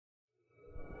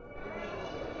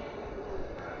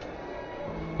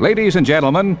Ladies and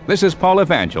gentlemen, this is Paul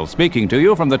Evangel speaking to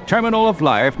you from the Terminal of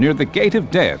Life near the Gate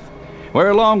of Death, where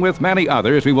along with many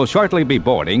others we will shortly be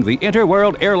boarding the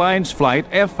Interworld Airlines flight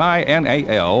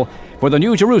FINAL for the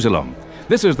New Jerusalem.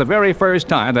 This is the very first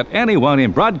time that anyone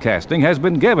in broadcasting has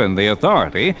been given the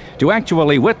authority to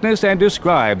actually witness and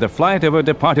describe the flight of a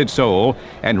departed soul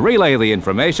and relay the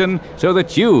information so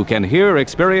that you can hear,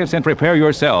 experience, and prepare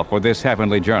yourself for this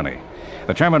heavenly journey.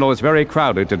 The terminal is very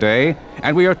crowded today,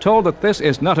 and we are told that this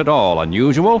is not at all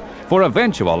unusual, for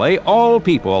eventually all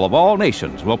people of all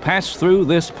nations will pass through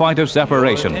this point of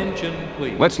separation. Attention,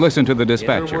 please. Let's listen to the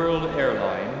dispatcher. Interworld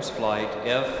Airlines Flight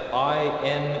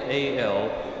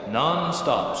FINAL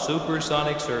non-stop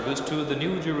supersonic service to the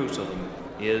New Jerusalem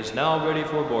is now ready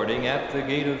for boarding at the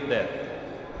Gate of Death.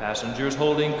 Passengers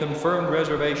holding confirmed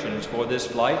reservations for this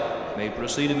flight may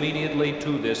proceed immediately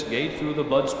to this gate through the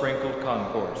blood-sprinkled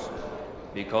concourse.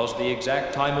 Because the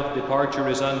exact time of departure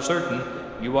is uncertain,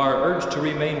 you are urged to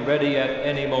remain ready at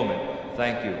any moment.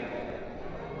 Thank you.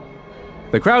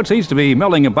 The crowd seems to be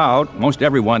milling about, most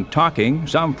everyone talking,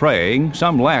 some praying,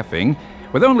 some laughing,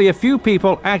 with only a few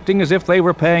people acting as if they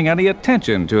were paying any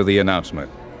attention to the announcement.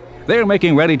 They're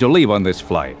making ready to leave on this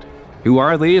flight. Who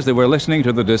are these that were listening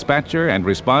to the dispatcher and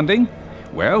responding?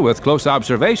 Well, with close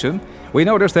observation, we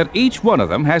notice that each one of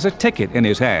them has a ticket in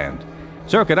his hand.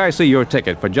 Sir, could I see your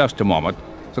ticket for just a moment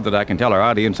so that I can tell our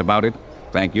audience about it?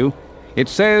 Thank you. It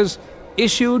says,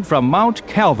 issued from Mount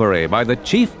Calvary by the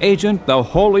Chief Agent, the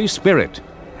Holy Spirit,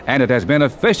 and it has been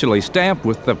officially stamped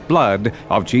with the blood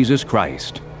of Jesus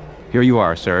Christ. Here you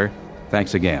are, sir.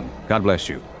 Thanks again. God bless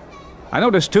you. I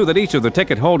noticed, too, that each of the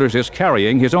ticket holders is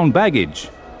carrying his own baggage.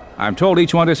 I'm told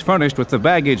each one is furnished with the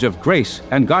baggage of grace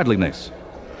and godliness.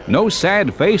 No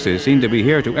sad faces seem to be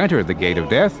here to enter the Gate of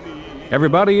Death.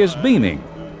 Everybody is beaming.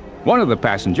 One of the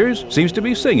passengers seems to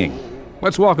be singing.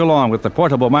 Let's walk along with the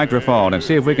portable microphone and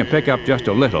see if we can pick up just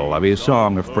a little of his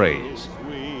song of praise.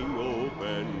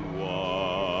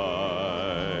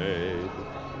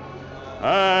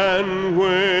 And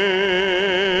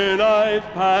when I've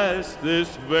passed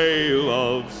this veil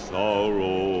of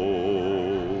sorrow,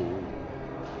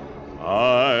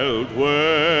 I'll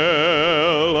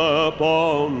dwell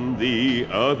upon the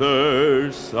other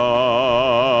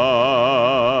side.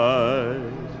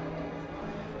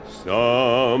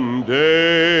 Someday,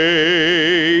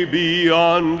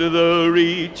 beyond the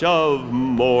reach of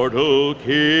mortal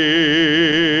kin,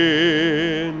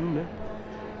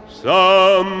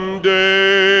 someday,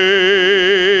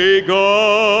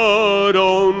 God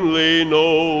only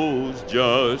knows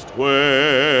just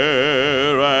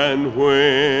where and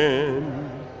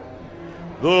when,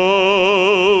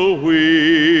 the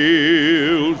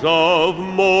wheels of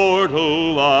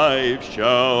mortal life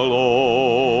shall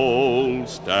all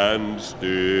stand still,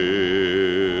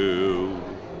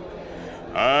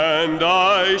 and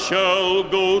I shall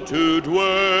go to dwell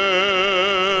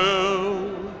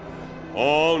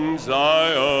on Zion's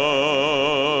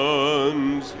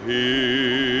hill.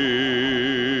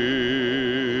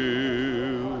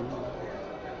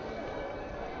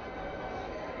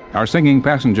 Our singing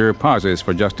passenger pauses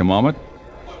for just a moment,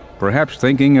 perhaps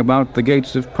thinking about the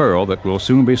gates of pearl that will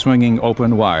soon be swinging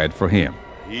open wide for him.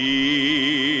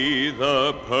 He,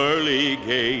 the pearly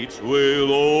gates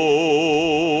will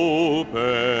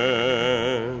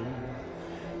open,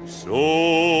 so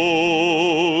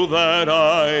that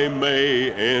I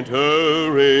may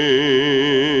enter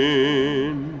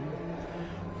in,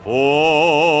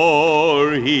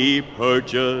 for he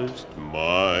purchased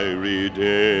my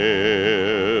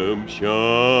redemption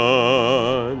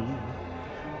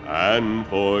and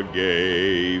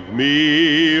forgave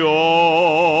me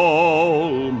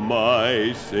all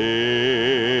my sin.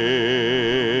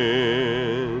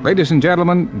 Ladies and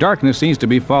gentlemen, darkness seems to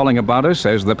be falling about us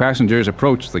as the passengers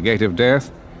approach the Gate of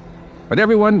Death, but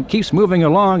everyone keeps moving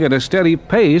along at a steady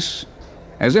pace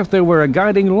as if there were a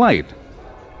guiding light,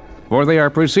 for they are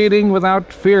proceeding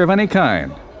without fear of any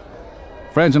kind.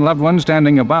 Friends and loved ones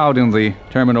standing about in the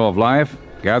Terminal of Life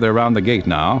gather around the gate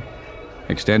now,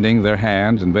 extending their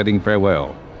hands and bidding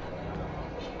farewell.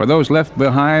 For those left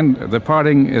behind, the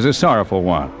parting is a sorrowful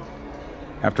one.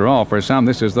 After all, for some,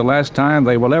 this is the last time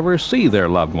they will ever see their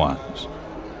loved ones.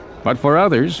 But for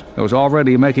others, those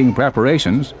already making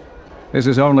preparations, this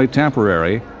is only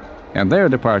temporary, and their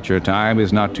departure time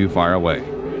is not too far away.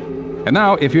 And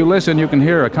now, if you listen, you can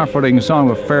hear a comforting song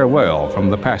of farewell from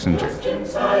the passengers.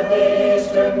 Inside the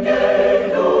eastern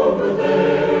gate, over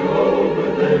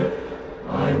there,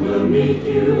 I will meet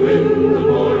you in the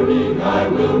morning, I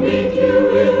will meet you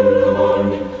in the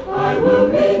morning, I will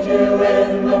meet you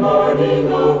in the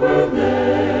morning over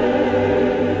there.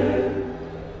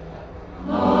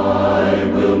 I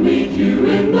will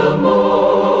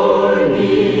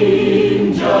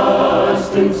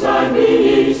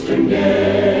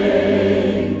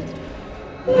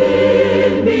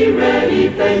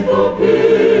faithful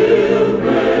pilgrim,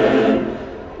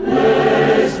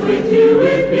 lest with you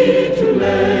it be too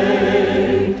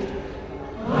late.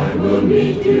 I will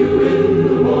meet you in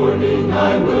the morning,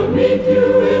 I will meet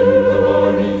you in the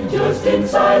morning, just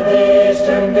inside the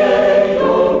eastern gate,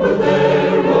 over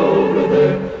there, over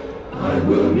there. I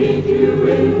will meet you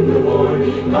in the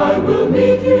morning, I will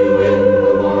meet you in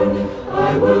the morning,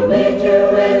 I will meet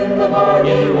you in the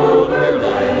morning, over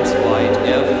there. Flight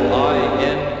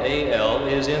FINAL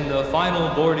is in the final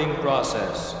boarding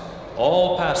process.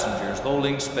 All passengers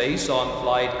holding space on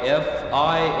flight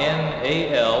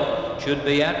FINAL should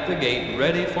be at the gate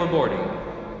ready for boarding.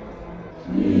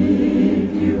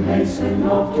 If you hasten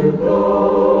off to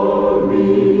glory,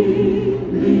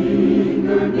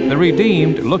 The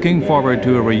redeemed, looking forward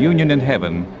to a reunion in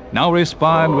heaven, now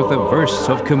respond with a verse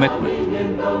of commitment.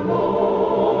 in the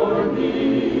morning,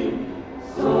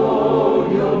 so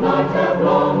you'll not have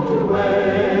long to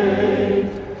wait.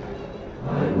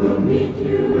 I will meet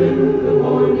you in the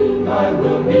morning, I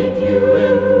will meet you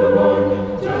in the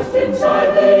morning, just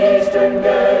inside the eastern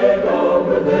gate,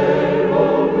 over there,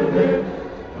 over there.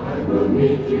 I will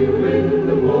meet you in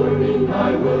the morning,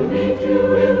 I will meet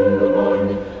you in the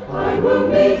morning, I will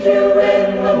meet you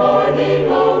in the morning,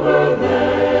 over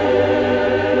there.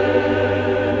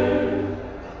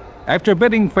 After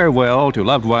bidding farewell to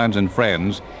loved ones and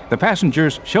friends, the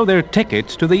passengers show their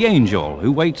tickets to the angel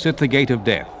who waits at the gate of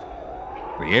death.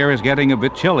 The air is getting a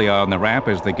bit chilly on the ramp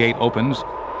as the gate opens,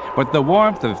 but the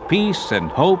warmth of peace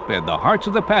and hope in the hearts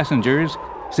of the passengers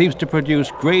seems to produce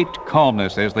great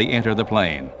calmness as they enter the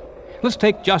plane. Let's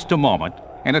take just a moment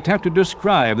and attempt to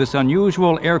describe this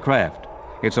unusual aircraft.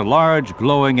 It's a large,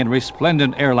 glowing, and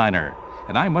resplendent airliner,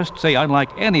 and I must say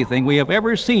unlike anything we have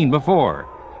ever seen before.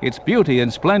 Its beauty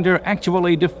and splendor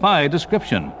actually defy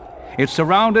description. It's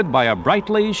surrounded by a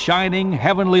brightly shining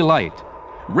heavenly light.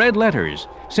 Red letters,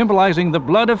 symbolizing the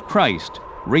blood of Christ,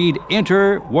 read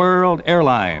Interworld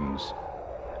Airlines.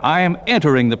 I am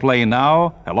entering the plane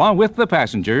now, along with the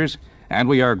passengers, and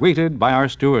we are greeted by our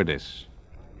stewardess.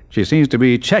 She seems to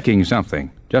be checking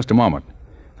something. Just a moment.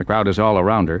 The crowd is all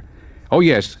around her. Oh,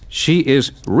 yes, she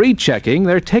is rechecking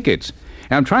their tickets.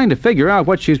 I'm trying to figure out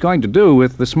what she's going to do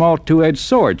with the small two-edged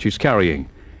sword she's carrying.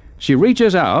 She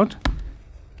reaches out,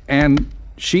 and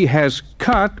she has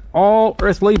cut all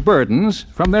earthly burdens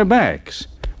from their backs.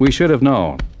 We should have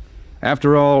known.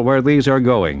 After all, where these are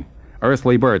going,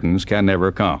 earthly burdens can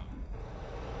never come.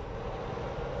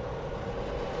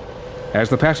 As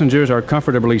the passengers are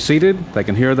comfortably seated, they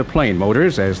can hear the plane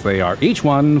motors as they are each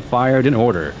one fired in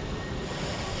order.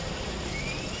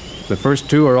 The first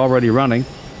two are already running.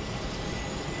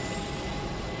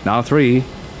 Now 3.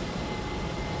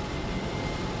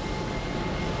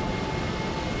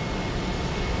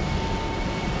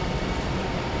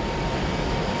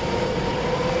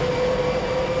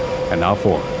 And now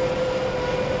 4.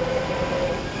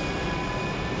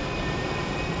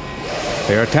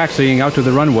 They are taxiing out to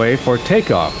the runway for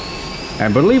takeoff.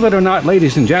 And believe it or not,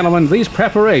 ladies and gentlemen, these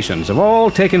preparations have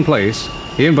all taken place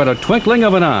in but a twinkling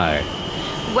of an eye.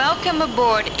 Welcome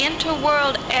aboard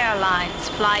Interworld Airlines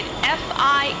Flight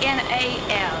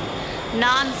FINAL,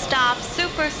 non-stop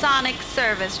supersonic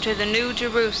service to the New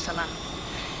Jerusalem.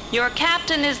 Your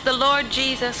captain is the Lord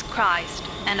Jesus Christ,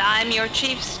 and I'm your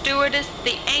chief stewardess,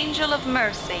 the Angel of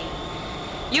Mercy.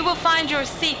 You will find your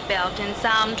seatbelt in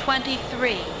Psalm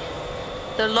 23.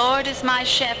 The Lord is my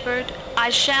shepherd, I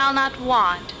shall not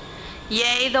want.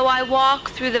 Yea, though I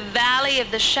walk through the valley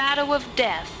of the shadow of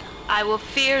death, I will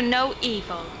fear no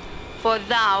evil, for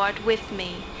thou art with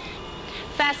me.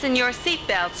 Fasten your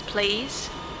seatbelts, please.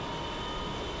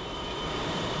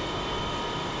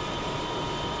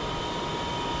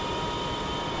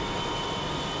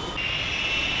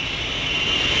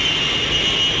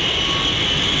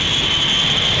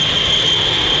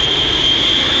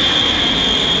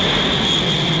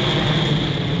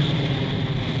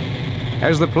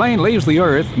 As the plane leaves the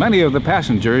earth, many of the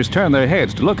passengers turn their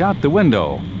heads to look out the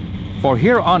window. For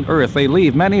here on earth they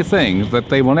leave many things that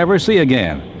they will never see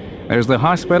again. There's the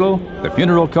hospital, the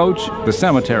funeral coach, the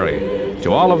cemetery.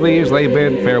 To all of these they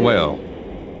bid farewell.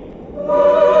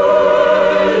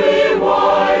 Early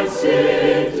white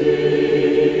city,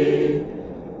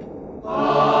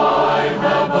 I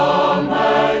have a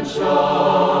mansion,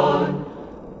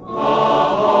 a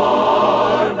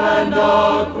harp and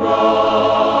a crown.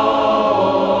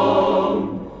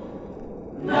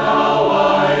 Now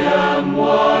I am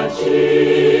watching,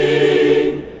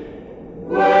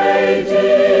 waiting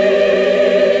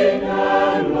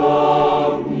and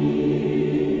longing.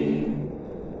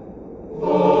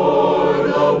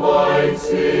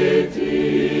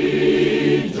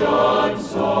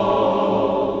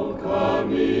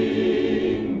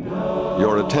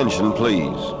 Attention,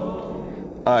 please.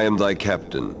 I am thy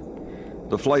captain.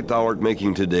 The flight thou art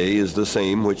making today is the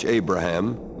same which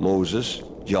Abraham, Moses,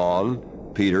 John,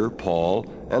 Peter, Paul,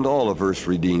 and all of earth's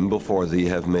redeemed before thee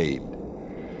have made.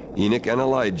 Enoch and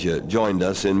Elijah joined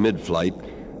us in mid-flight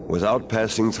without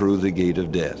passing through the gate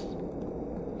of death.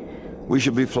 We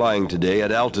should be flying today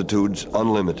at altitudes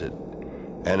unlimited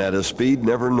and at a speed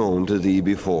never known to thee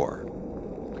before.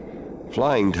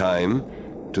 Flying time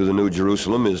to the New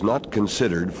Jerusalem is not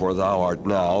considered, for thou art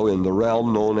now in the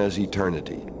realm known as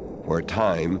eternity, where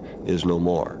time is no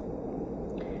more.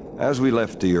 As we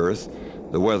left the earth,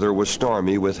 the weather was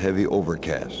stormy with heavy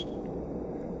overcast.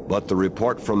 But the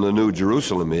report from the New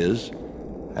Jerusalem is,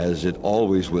 as it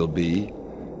always will be,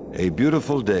 a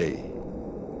beautiful day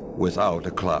without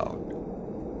a cloud.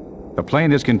 The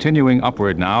plane is continuing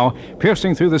upward now,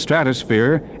 piercing through the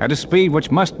stratosphere at a speed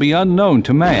which must be unknown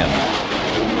to man.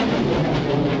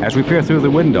 As we peer through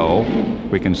the window,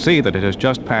 we can see that it has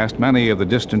just passed many of the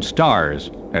distant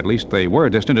stars. At least they were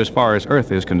distant as far as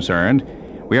Earth is concerned.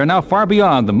 We are now far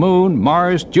beyond the Moon,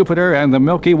 Mars, Jupiter, and the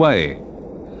Milky Way.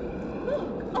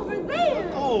 Over there!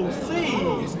 Oh,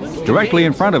 see! Directly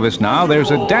in front of us now,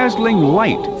 there's a dazzling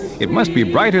light. It must be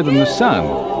brighter than the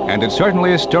sun, and it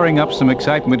certainly is stirring up some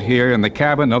excitement here in the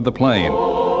cabin of the plane.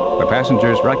 The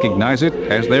passengers recognize it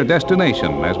as their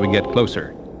destination as we get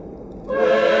closer.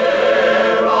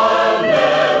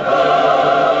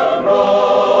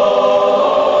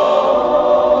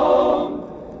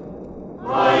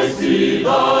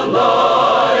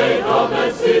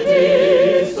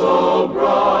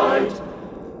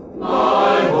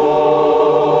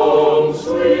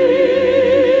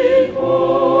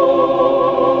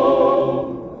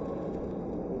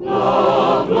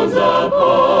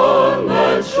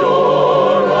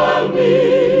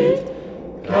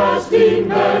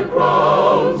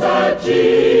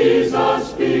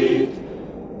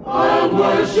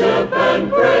 Worship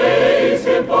and praise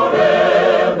Him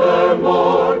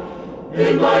forevermore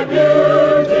in my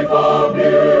beautiful,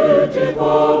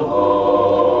 beautiful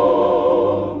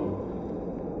home.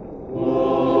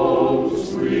 Home,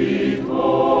 sweet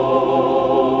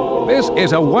home. This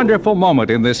is a wonderful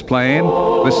moment in this plane.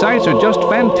 The sights are just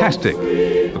fantastic.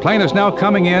 The plane is now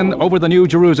coming in over the New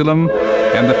Jerusalem,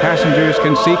 and the passengers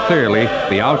can see clearly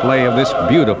the outlay of this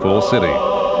beautiful city.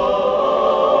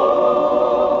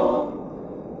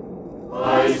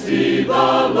 See the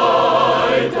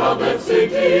light of that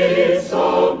city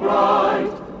so bright,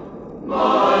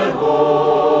 my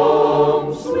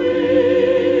home,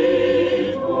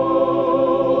 sweet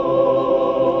home.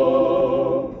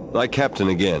 Thy captain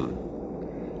again.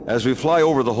 As we fly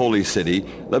over the holy city,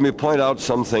 let me point out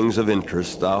some things of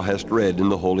interest thou hast read in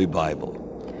the Holy Bible.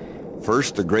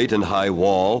 First, the great and high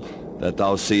wall that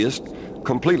thou seest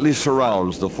completely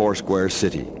surrounds the foursquare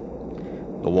city.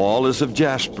 The wall is of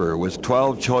jasper with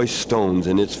 12 choice stones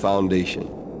in its foundation.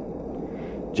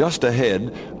 Just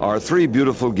ahead are 3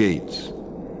 beautiful gates.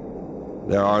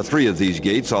 There are 3 of these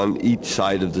gates on each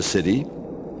side of the city.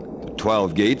 The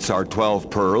 12 gates are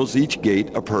 12 pearls, each gate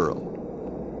a pearl.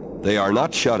 They are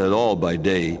not shut at all by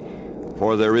day,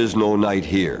 for there is no night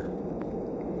here.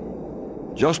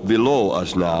 Just below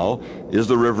us now is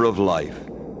the river of life,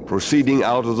 proceeding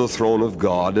out of the throne of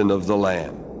God and of the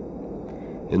Lamb.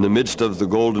 In the midst of the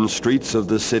golden streets of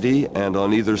the city and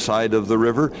on either side of the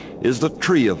river is the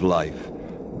tree of life,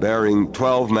 bearing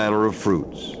 12 manner of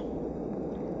fruits.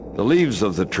 The leaves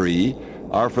of the tree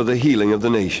are for the healing of the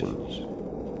nations.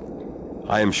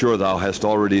 I am sure thou hast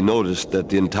already noticed that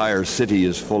the entire city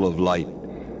is full of light,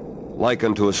 like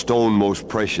unto a stone most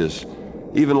precious,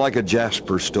 even like a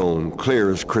jasper stone,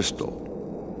 clear as crystal.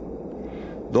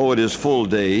 Though it is full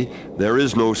day, there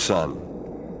is no sun.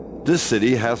 This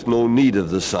city hath no need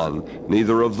of the sun,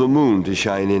 neither of the moon to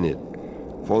shine in it.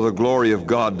 For the glory of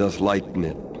God doth lighten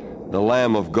it. The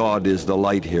Lamb of God is the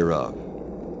light hereof.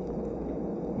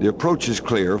 The approach is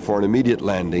clear for an immediate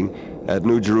landing at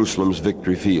New Jerusalem's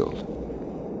Victory Field.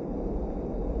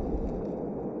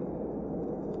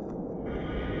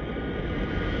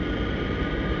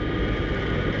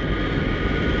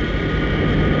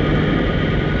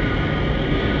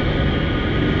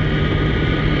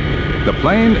 The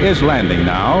plane is landing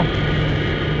now,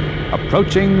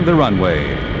 approaching the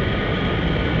runway.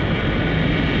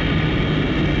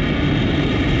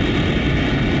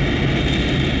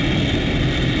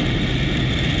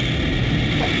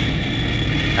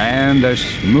 And a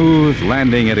smooth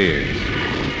landing it is.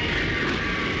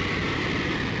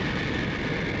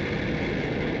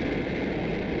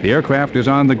 The aircraft is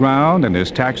on the ground and is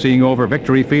taxiing over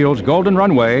Victory Field's golden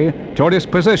runway toward its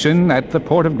position at the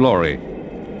Port of Glory.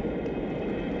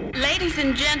 Ladies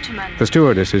and gentlemen, The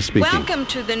stewardess is speaking. welcome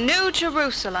to the New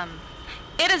Jerusalem.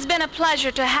 It has been a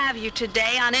pleasure to have you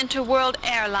today on Interworld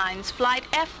Airlines Flight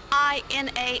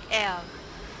FINAL.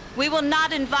 We will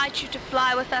not invite you to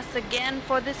fly with us again,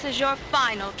 for this is your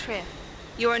final trip.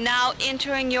 You are now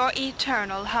entering your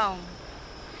eternal home.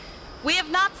 We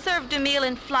have not served a meal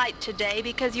in flight today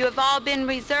because you have all been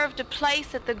reserved a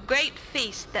place at the great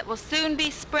feast that will soon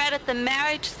be spread at the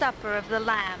marriage supper of the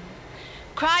Lamb.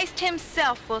 Christ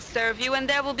himself will serve you, and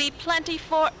there will be plenty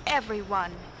for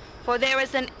everyone, for there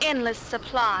is an endless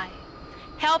supply.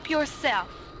 Help yourself.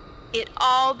 It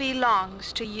all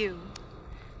belongs to you.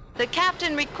 The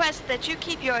captain requests that you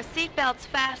keep your seatbelts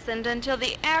fastened until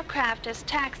the aircraft has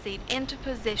taxied into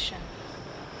position.